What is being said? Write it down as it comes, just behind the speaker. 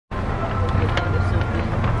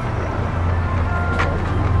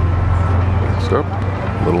Next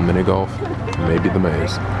up, little mini golf, maybe the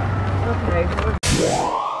maze. Okay.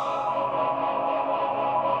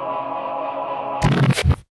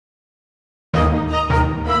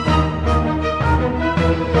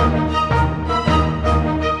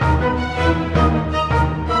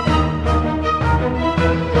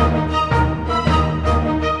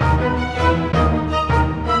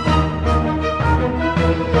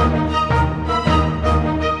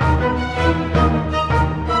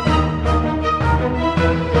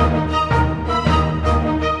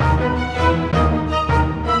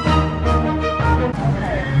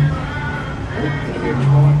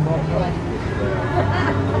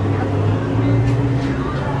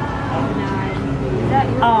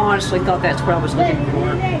 I honestly thought that's what I was looking for.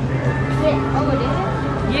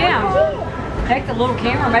 Yeah. Take the little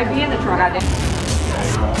camera, maybe in the trunk.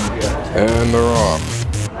 And they're off.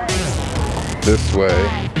 This way.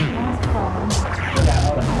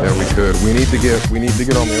 Yeah, we could. We need to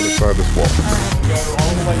get on the other side of this wall.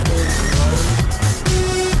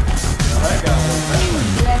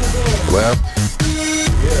 Left.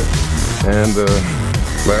 And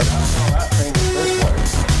left.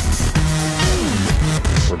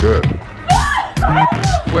 We're good.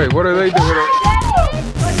 Wait, what are they doing?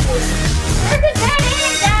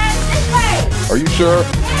 Are you sure?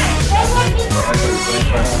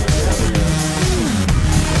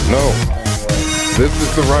 No. This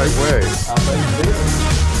is the right way.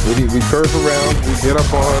 We curve around, we get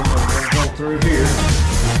up on, go through here.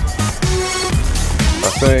 I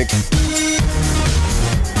think.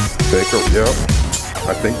 Yep.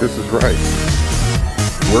 I think this is right.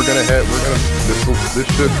 This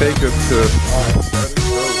should take us to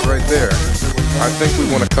right there. I think we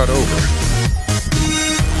want to cut over.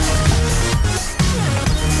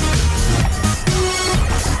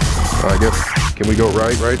 I guess, can we go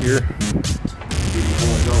right here?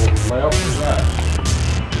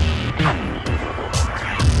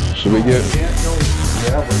 Should we get?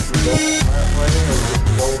 Yeah, but we go that way or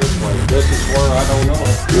go this way. This is where I don't know.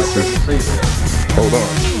 This is, hold on.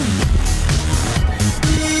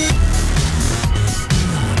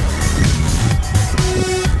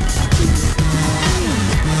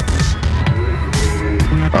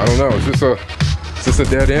 I don't know. Is this a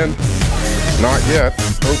dead end? Not yet.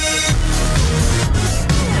 Oh.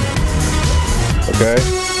 Okay.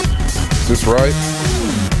 Is this right?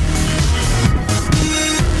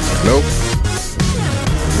 Nope.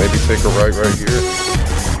 Maybe take a right here.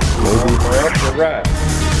 Maybe. Left or right?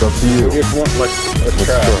 It's up to you. Just one, let's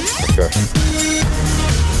try. Okay.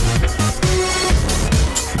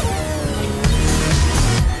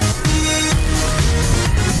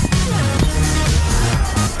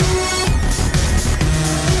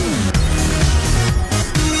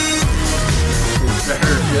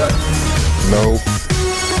 No.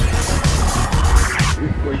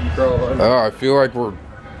 Oh, I feel like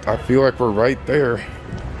we're right there.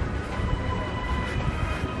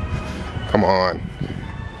 Come on.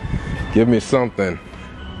 Give me something.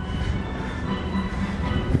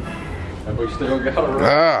 Have we still got a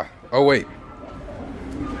right? Ah. Oh wait.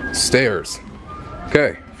 Stairs.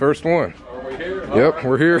 Okay, first one. Are we here? Yep,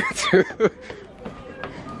 we're here.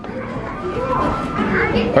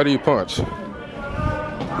 How do you punch?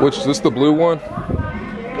 Which is this the blue one?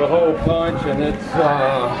 The whole punch, and it's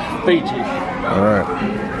Fiji. All right.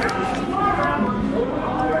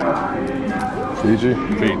 Fiji?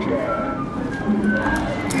 Fiji.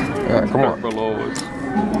 Yeah, come on. Below us.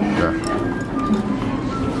 Yeah.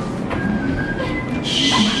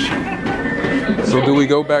 So do we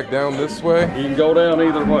go back down this way? You can go down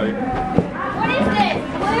either way. What is this?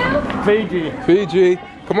 Blue? Fiji. Fiji.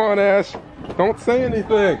 Come on, Ash. Don't say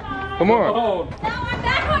anything. Come on. Oh. No, I'm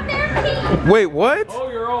back on their team. Wait, what? Oh,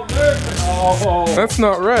 you're on there. Oh. That's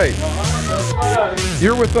not right. That's right.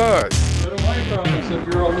 You're with us. Get away from us if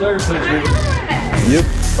you're on there. Yep.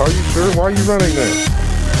 Are you sure? Why are you running then?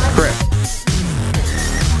 Crap.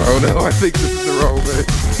 Oh no, I think this is the wrong way.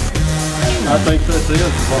 I think this is the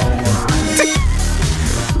wrong way.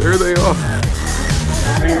 There they are.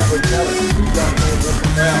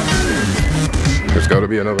 There's got to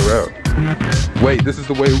be another route. Wait, this is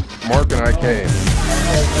the way Mark and I came.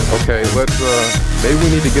 Okay, let's, maybe we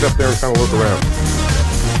need to get up there and kind of look around.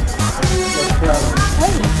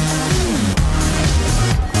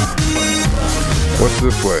 What's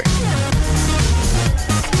this way?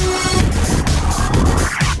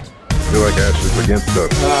 I feel like Ash is against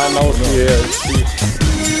us. I know she is.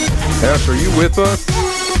 Ash, are you with us?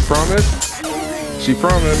 Promise? She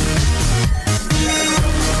promised.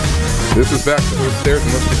 This is back to those stairs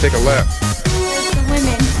unless we take a left. The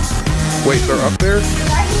women. Wait, they're up there?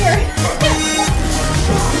 Right here.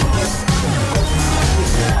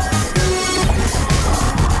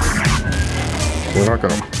 We're not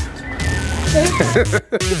gonna.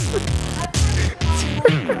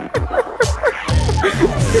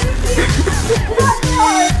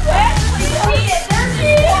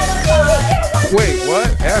 Wait, what?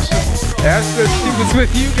 Ash said she was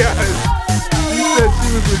with you guys. She said she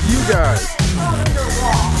was with you guys.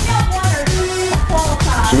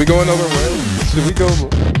 Should we go another way? Should we go?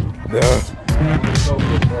 Yeah.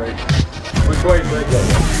 Which way should I go?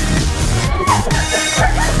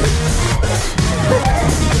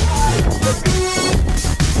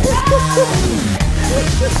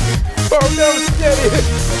 Oh no,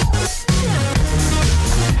 steady!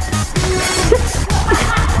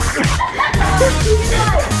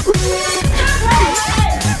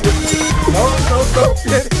 No,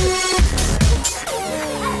 steady!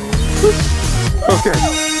 Okay,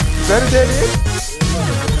 is that a dead end?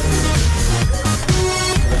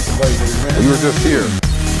 We were just here.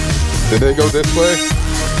 Did they go this way?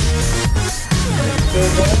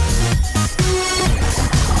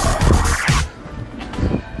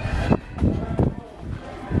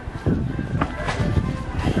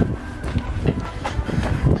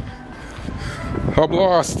 I'm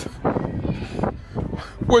lost.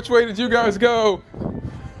 Which way did you guys go?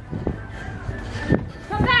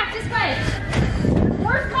 Come back this way.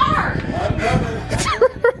 Where's Mark?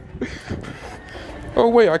 Oh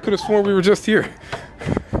wait, I could have sworn we were just here.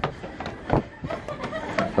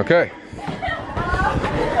 Okay.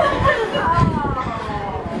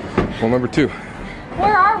 Well, number 2.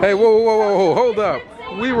 Where are we? Hey, whoa, hold up.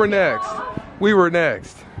 We were next. We were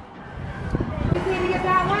next. You need to get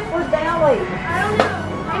that one or Valley? I don't know.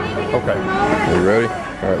 I need to get Okay. some Are you ready?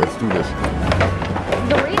 All right, let's do this.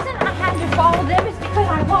 The reason I had to follow them is because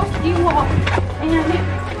I lost you all. And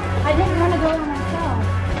I didn't want to go by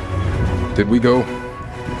myself. Did we go?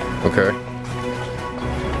 Okay.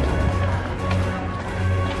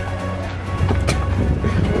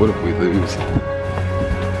 What if we lose?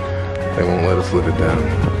 They won't let us live it down.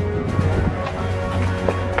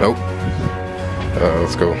 Nope.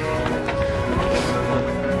 Let's go.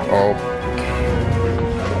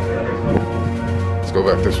 Let's go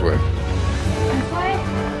back this way. This way?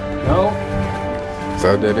 No. Is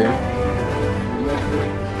that a dead end?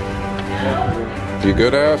 You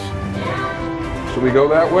good, Ash? Should we go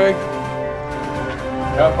that way?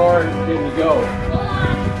 How far can you go?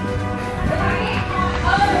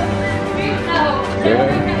 Yeah,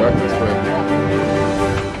 back this way.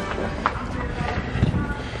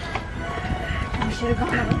 We should have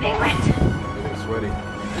gone over there. I'm sweaty.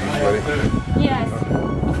 Are you sweaty? Yes.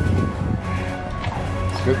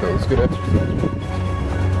 It's good though. It's good exercise.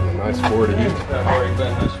 And a nice floor to eat. I've already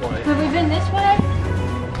been this way. Have we been this way?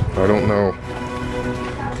 I don't know.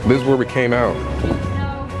 This is where we came out.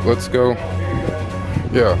 No. Let's go.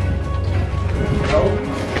 Yeah.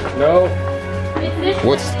 No. It's this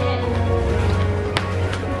What's- way.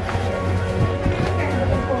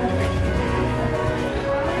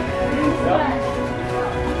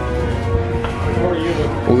 Where are you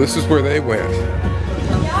looking? Well, this is where they went.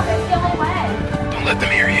 Yeah, that's the only way. Don't let them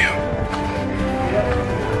hear you.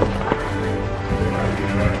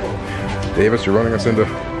 Davis, you're running us into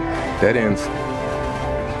dead ends.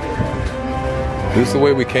 This is the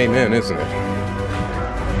way we came in, isn't it?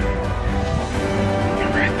 They're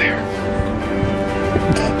right there.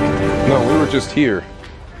 No, we were just here.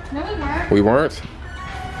 No, we weren't. We weren't?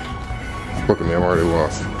 Look at me, I'm already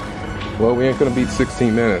lost. Well, we ain't gonna beat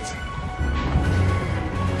 16 minutes.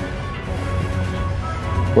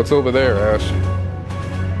 What's over there, Ash?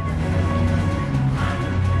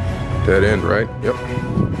 Dead end, right? Yep.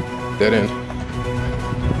 Dead end.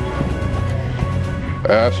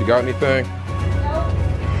 Ash, you got anything?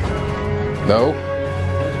 No?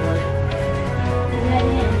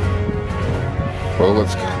 Well,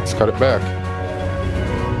 let's cut it back.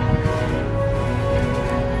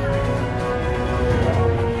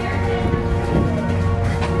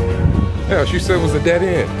 Yeah, she said it was a dead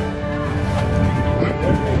end.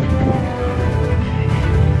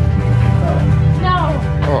 No.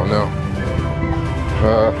 Oh no.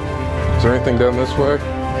 Is there anything down this way?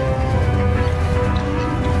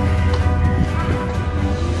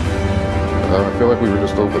 I feel like we were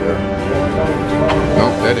just over there.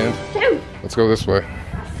 Nope, dead end. Shoot. Let's go this way. I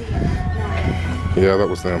see it. No. Yeah, that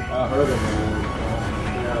was them. I heard it.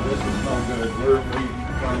 Yeah, this is no good. We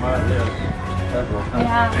come like this.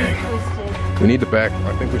 Yeah, it's twisted. We need to back.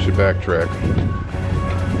 I think we should backtrack. I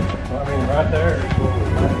mean, right there is where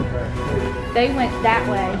we backtracked. They went that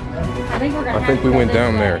way. I think we're gonna. I think we went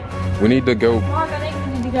down there. We need to go. Mark, I think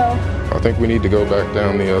we need to go. I think we need to go back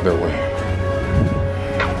down the other way.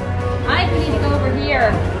 I think we need to go over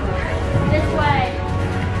here. This way.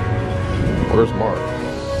 Where's Mark?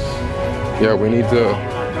 Yeah, we need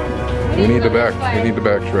to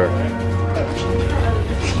backtrack.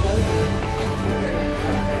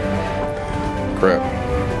 Crap.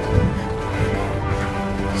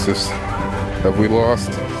 Is this, have we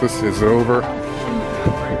lost? This is over.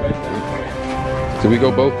 Did we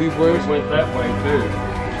go both these ways? We went that way too.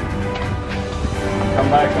 Come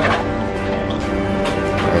back up.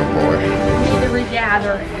 Oh boy. We need to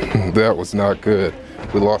regather. That was not good.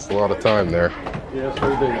 We lost a lot of time there. Yes, we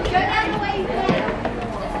did.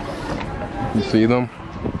 You see them?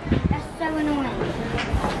 That's so annoying.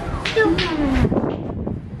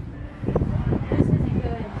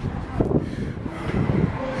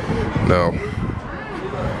 No.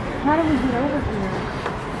 How do we get over here?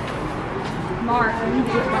 Mark, we need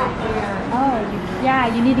to get back there. Oh,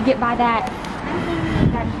 yeah, you need to get by that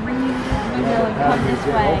green window and come this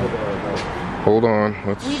way. Hold on.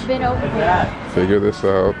 Let's We've been over there. figure this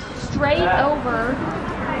out. Straight over,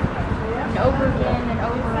 and over again, and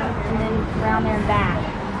over, and then around there and back.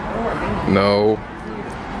 No.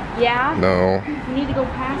 Yeah? No. You need to go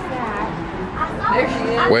past that. There she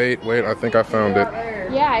is. Wait, I think I found it.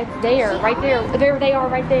 Yeah, it's there, right there. There they are,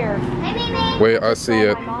 right there. Wait, I see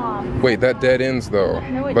it. My mom. Wait, that dead ends though.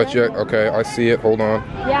 No, it But yeah, doesn't. okay, I see it. Hold on.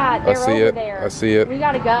 Yeah, they're I see over it. there. I see it. We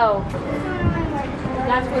gotta go.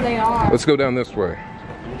 That's where they are. Let's go down this way.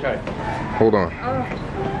 Okay. Hold on. Oh.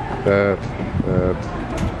 That.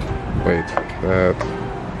 Wait, that.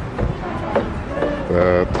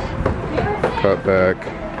 Cut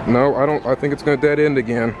back. No, I think it's gonna dead end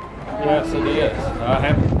again. Yes, it is. I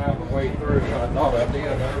haven't found a way through. I thought I did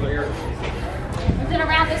earlier. Is it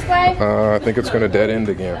around this way? I think it's gonna dead end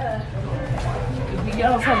again. If you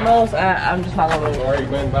get on something else, I'm just not gonna I've already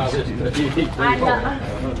been by this. I know.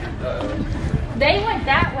 They went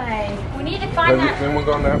that way. We need to find Has that. anyone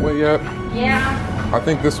gone that way yet? Yeah. I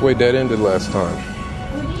think this way dead ended last time.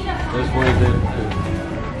 We need to find This way did too.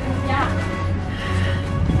 Yeah.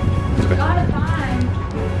 We gotta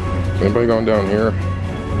find. Anybody going down here?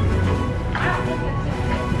 I don't think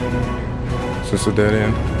it's Is this a dead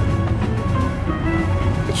end?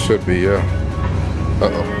 It should be, yeah.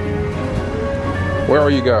 Uh-oh. Where are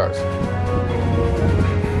you guys?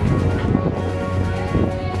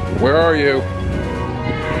 Where are you?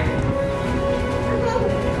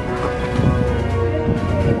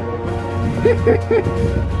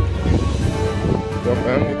 Y'all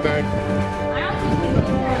found anything?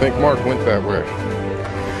 I think Mark went that way.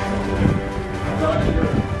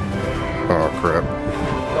 Oh crap.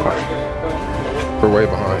 We're way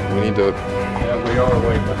behind. We need to. Yeah, we are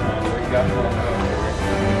way behind. We got one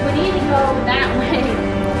We need to go that way.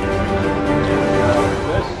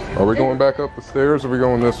 Are we going back up the stairs or are we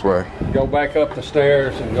going this way? Go back up the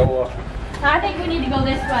stairs and go up. I think we need to go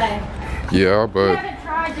this way. Yeah, We but haven't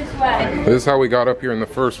tried this way. this is how we got up here in the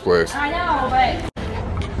first place. I know, but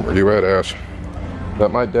Where you at, Ash?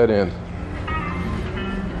 That might dead end.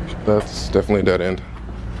 That's definitely a dead end.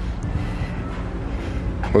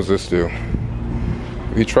 What does this do?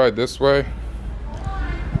 We tried this way.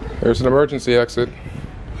 There's an emergency exit.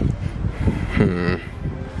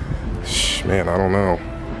 Man, I don't know.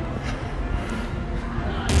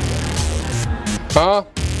 Huh?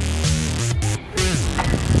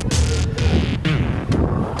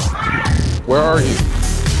 Where are you?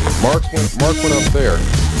 Mark went up there.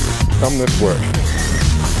 Come this way.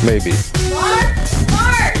 Maybe.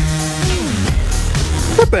 Mark!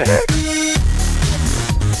 What the heck?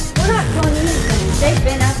 We're not doing anything. They've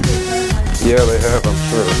been up here. Yeah, they have, I'm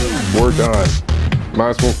sure. We're done. Might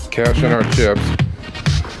as well cash in our chips.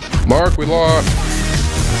 Mark, we lost.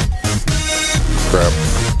 Crap.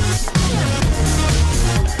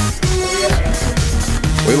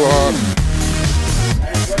 We lost.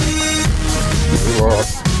 We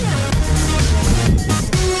lost.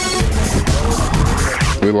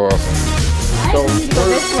 We lost. I think we need to go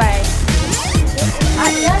this way.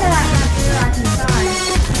 None of that back there I can find.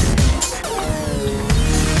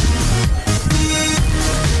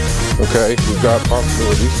 Okay, we've got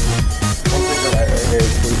possibilities.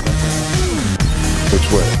 Which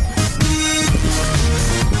way?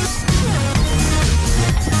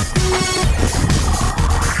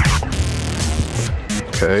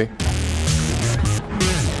 Okay.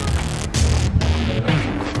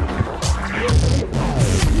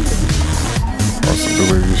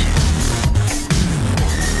 Possibilities.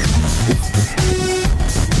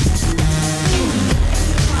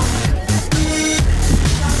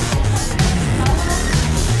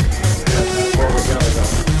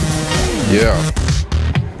 Yeah.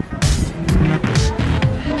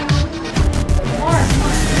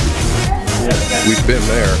 We've been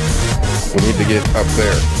there. We need to get up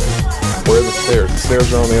there. Where are the stairs? The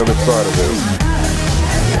stairs are on the other side of this.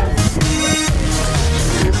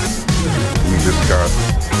 Jeez. We just got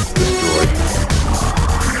destroyed.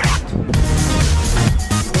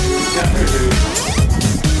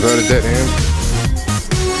 Is that a dead end?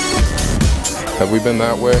 Have we been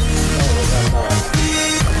that way?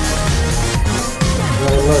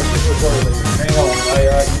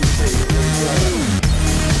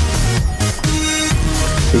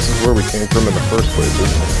 This is where we came from in the first place, isn't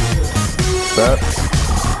it? That?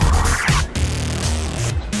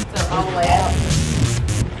 All the way out.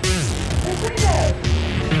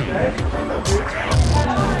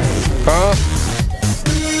 Huh?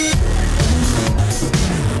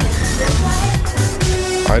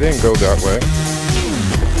 I didn't go that way.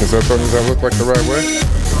 Does that look like the right way?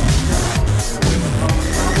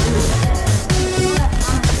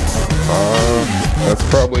 That's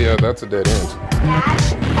probably, that's a dead end.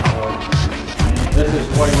 This is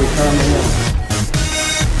the way we come in.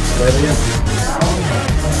 That is.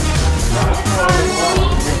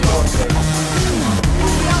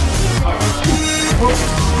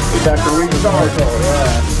 You got to restart all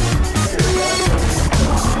right.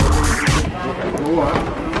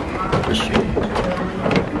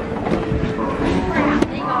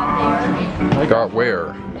 Got where?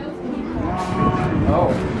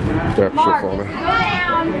 Oh. That Mark, shit go falling.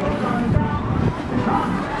 down.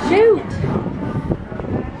 Shoot.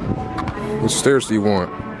 Which stairs do you want?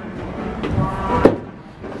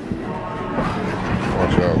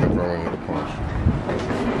 Watch out, they probably need a punch.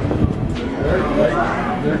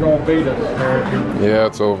 They're going to beat us. Yeah,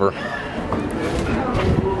 it's over.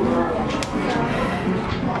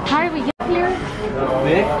 How did we get here?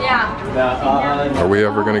 Nick? Yeah. Are we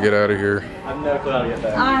ever gonna get out of here? I've no clue how to get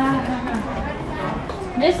back.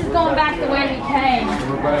 This is going back the way we came.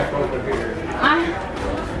 We're back over here.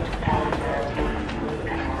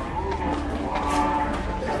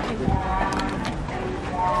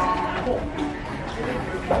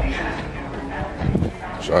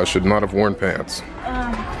 I should not have worn pants.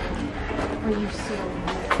 Are you serious?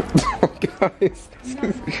 Guys,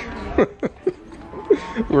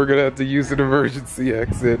 we're gonna have to use an emergency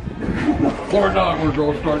exit. Poor dog, we're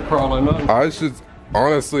going to start crawling up.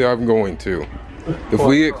 Honestly, I'm going to. If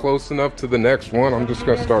we get close enough to the next one, I'm just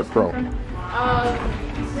gonna start crawling.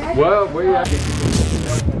 Well,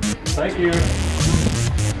 thank you.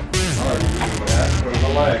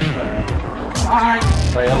 Alright,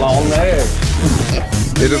 stay along there.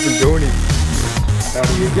 It doesn't do anything. How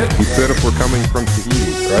do you get He said if we're coming from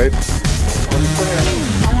Tahiti, right?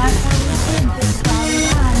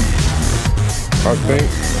 I think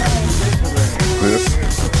this.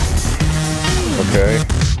 Okay.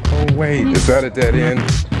 Oh wait, is that a dead end?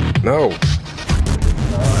 No.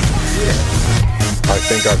 I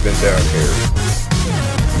think I've been down here.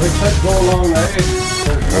 Let's go along the edge.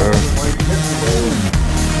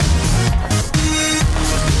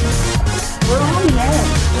 We're on the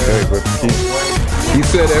edge. Okay, but he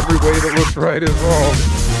said every way that looks right is wrong.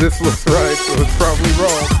 This looks right, so it's probably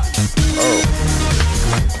wrong. Oh.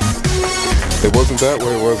 It wasn't that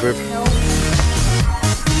way, was it? No.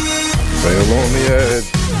 Sail on the edge.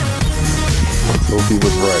 Let's hope he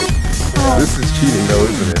was right. This is cheating though,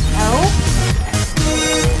 isn't it? No.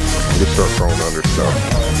 I'm gonna start crawling under stuff.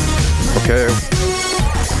 Okay.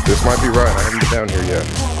 This might be right. I haven't been down here yet.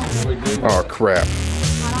 Oh crap.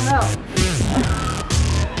 I don't know.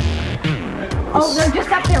 Oh, they're just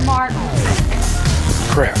up there, Mark.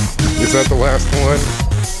 Crap. Is that the last one?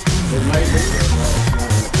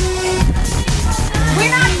 We're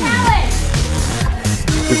not telling.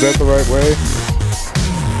 Is that the right way?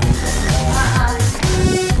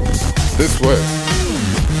 This way.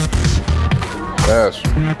 Ash.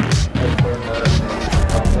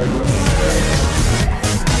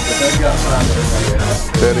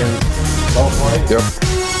 Dead end. Yep.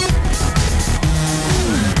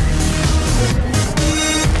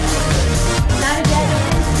 Not a dead end.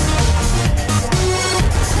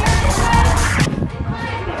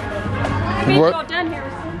 What? All done here.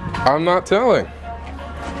 I'm not telling.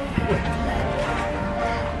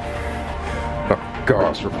 Oh,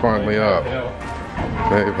 gosh, we're finally up.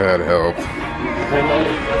 They've had help.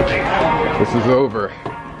 This is over.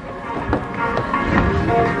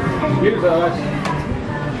 Use us.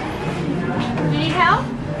 You need help?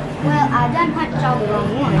 Well, I done punched all the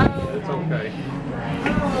wrong ones. It's okay.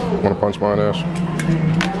 Want to punch mine, Ash?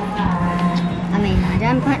 I mean, I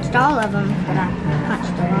done punched all of them, but I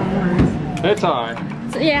punched the wrong ones. It's alright.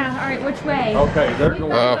 So, yeah, all right, which way? Okay, they're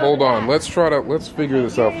going. Hold on. Let's figure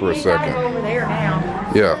this out for a second. Over there now.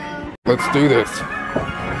 Yeah. Let's do this.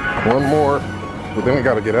 One more. But then we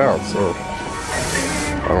got to get out, so.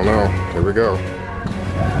 I don't know. Here we go.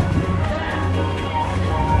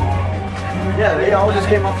 Yeah, they all just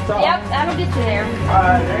came off the top. Yep, that'll get you there.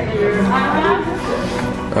 Alright, thank you.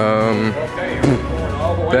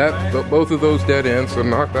 Both of those dead ends, so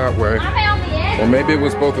not that way. I'm on the edge. Or maybe it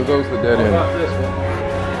was both of those that dead end. Not this one.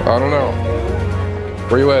 I don't know.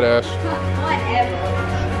 Where you at, Ash? Whatever.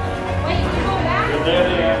 Wait, you going back?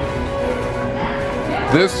 Dead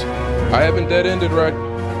end. This, I haven't dead ended right.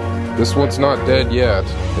 This one's not dead yet.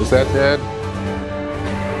 Is that dead?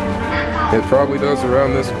 It probably does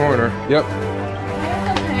around this corner. Yep.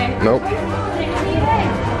 Okay. Nope.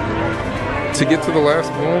 To get to the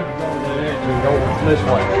last one? Go this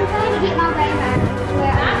way. I'm just trying to get my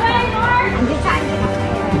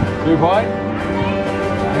Do what?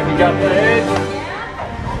 Have you got the edge?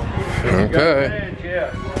 Okay. Edge, yeah.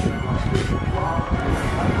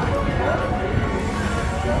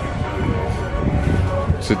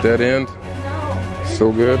 It's a dead end. No.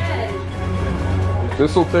 Still good.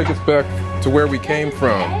 This will take us back to where we came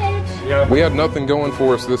from. Yeah. We had nothing going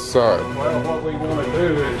for us this side. Well, what we want to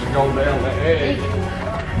do is go down the edge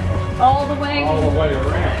All the way. all the way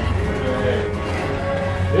around.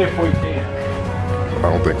 If we can. I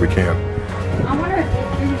don't think we can. I wonder if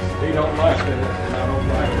it's... He don't like it, and I don't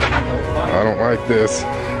like it. He don't like I don't like this. it.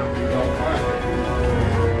 He don't like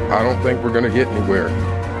it. I don't think we're gonna get anywhere.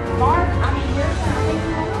 Mark, I mean, you're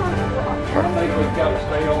I think we've got to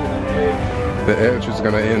stay on the edge. The edge is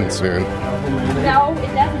gonna end soon. No, it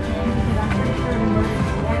doesn't end because I'm pretty sure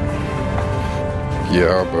the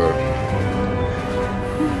Yeah, but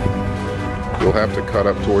you'll have to cut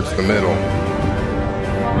up towards the middle.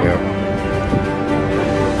 Yeah.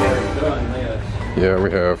 We've done this. Yeah,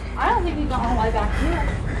 we have. I don't think we've gone all the way back here.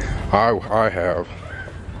 I have.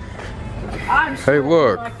 I'm Hey,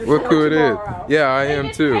 look who it is. Yeah, I am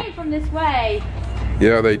just too. came from this way.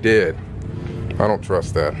 Yeah, they did. I don't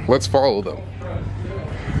trust that. Let's follow them.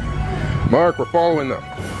 Mark, we're following them.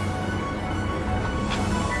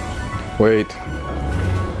 Wait.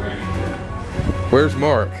 Where's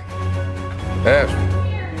Mark? Ash,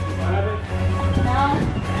 No.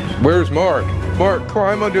 where's Mark? Mark,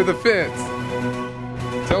 climb under the fence.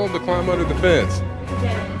 Tell him to climb under the fence.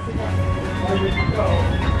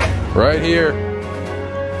 Right here.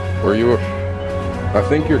 Where you are. I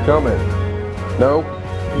think you're coming. No?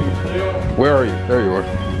 Where are you? There you are.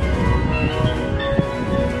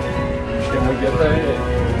 Can we get that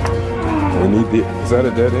edge? We need the. Is that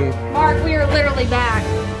a dead end? Mark, we are literally back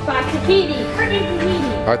by Tahiti. Freaking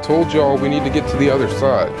Tahiti. I told y'all we need to get to the other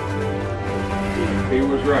side. He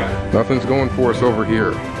was right. Nothing's going for us over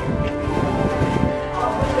here.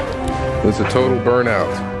 It's a total burnout.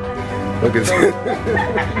 Look at this.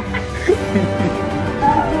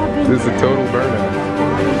 This is a total burnout.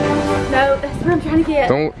 No, that's what I'm trying to get.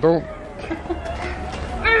 Don't.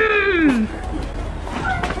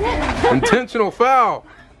 Intentional foul.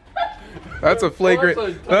 That's a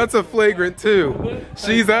flagrant too.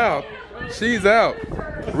 She's out. She's out.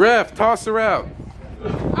 Ref, toss her out.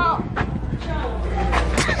 Oh.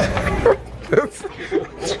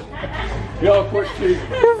 Y'all quit cheating.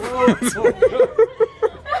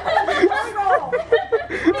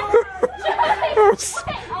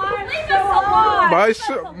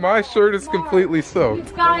 My shirt is completely soaked.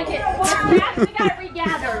 It's gotta get. We gotta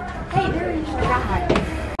regather. Hey, there is your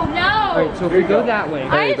guy. Oh no! Alright, so if we go that way.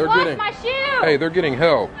 I they're just lost getting- my shoe. Hey, they're getting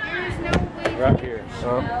help. There's no way. Right here.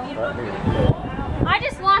 Huh? Right here. I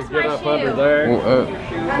just lost Get my up shoe. under there. Well,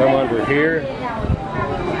 Come under here.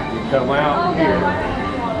 You come out here.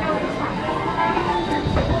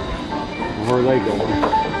 Where are they going?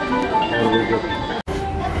 Where are we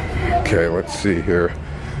going? okay, let's see here.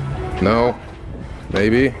 No,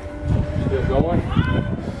 maybe. Still going?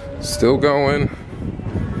 Still going.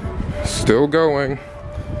 Still going.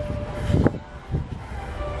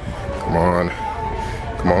 Come on.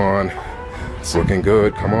 Come on. It's looking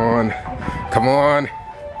good. Come on. Come on.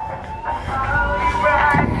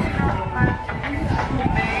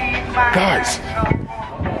 Guys,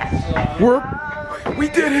 we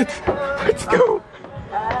did it. Let's go.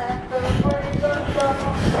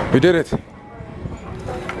 We did it.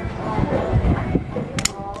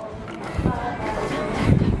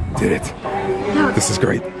 Did it. This is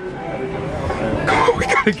great. Come on, we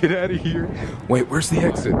gotta get out of here. Wait, where's the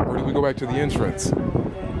exit? Or do we go back to the entrance?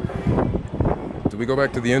 Do we go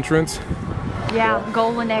back to the entrance? Yeah,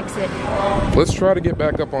 goal and exit. Let's try to get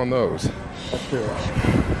back up on those.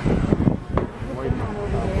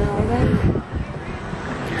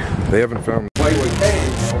 They haven't found. Way we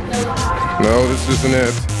came. No, this isn't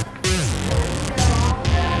it.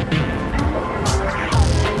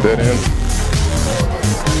 Dead end.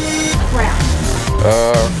 Crap.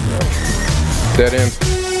 Dead end.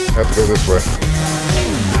 Have to go this way.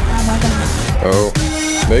 Oh,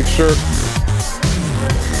 make sure.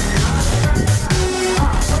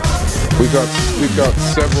 We've got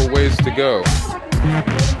several ways to go.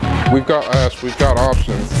 We've got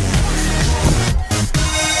options.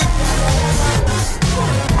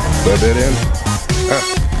 That dead end.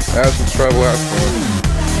 Ash, let's try the last one.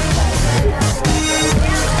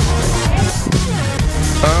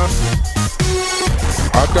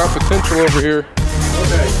 I've got potential over here.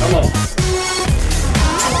 Okay, come on.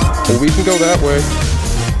 Well, we can go that way.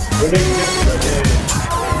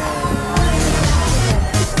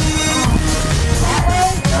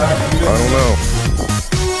 I don't know.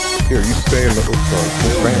 Here, you stay in the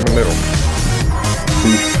stay in the middle.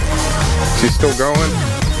 She's still going.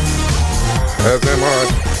 As am I.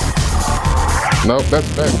 Nope, that's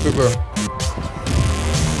back to the.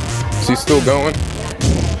 She's still going.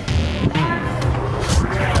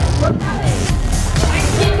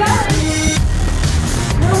 Keep going.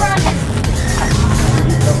 We're running.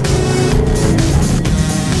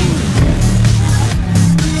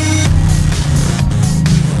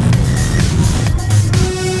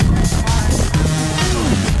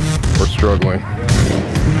 We're struggling.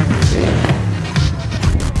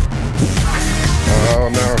 Oh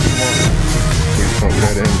no, come on. Please don't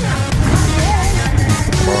get in.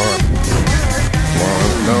 Come on. Come on.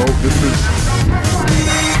 No, this is.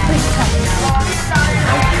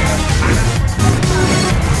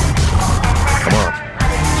 Come on.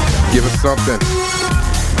 Give us something.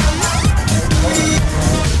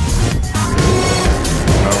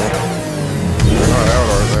 No. They're not out,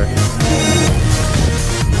 are they?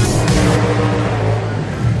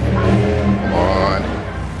 Come on.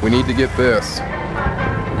 We need to get this.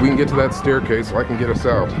 We can get to that staircase, I can get us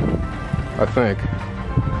out. I think.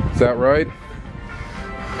 Is that right?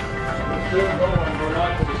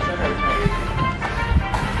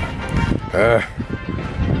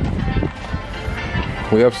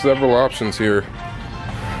 We have several options here.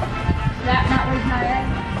 That not was my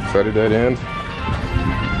end. Is that a dead end?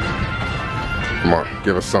 Come on,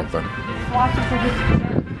 give us something. Watch it for this.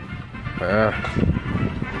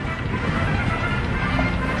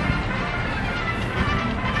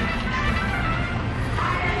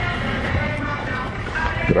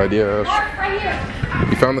 Good idea, Ash. Mark, right here.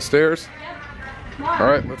 You found the stairs? Yep. Mark. All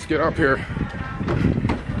right, let's get up here.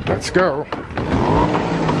 Let's go.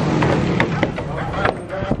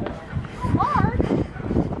 Mark.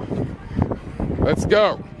 Let's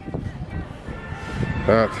go.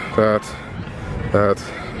 That.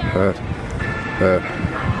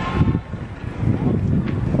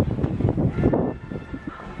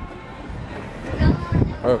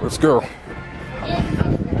 All right, let's go.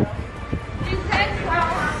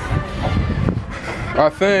 I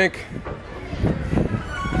think.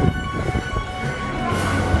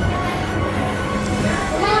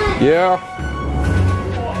 Yeah.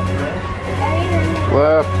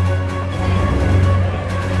 Left.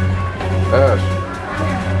 Ash.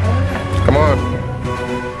 Come on.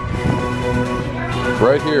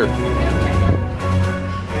 Right here.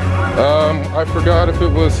 I forgot if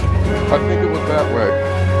it was, I think it was that way.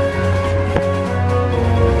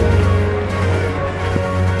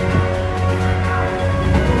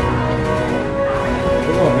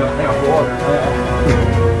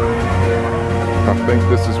 I think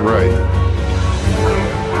this is right.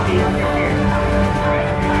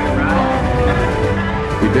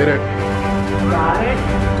 We did it.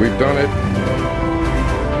 We've done it.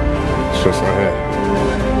 It's just ahead.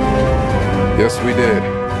 Yes, we did.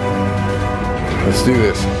 Let's do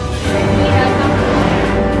this.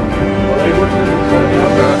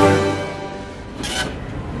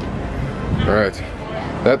 All right.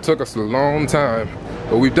 That took us a long time,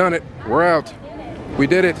 but we've done it. We're out. We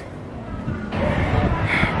did it.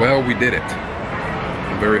 Well, we did it.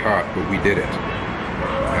 I'm very hot, but we did it.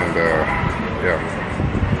 And yeah,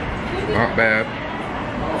 not bad.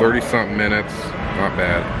 30-something minutes, not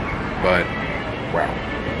bad. But wow,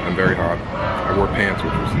 I'm very hot. I wore pants,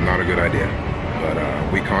 which was not a good idea. But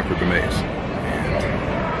we conquered the maze, and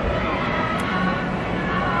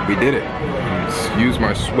we did it. Excuse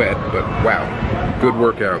my sweat, but wow, good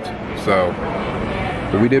workout. So.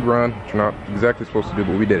 But we did run, which we're not exactly supposed to do,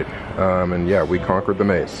 but we did it. And yeah, we conquered the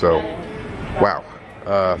maze. So, wow.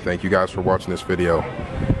 Thank you guys for watching this video.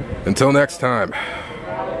 Until next time,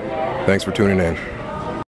 thanks for tuning in.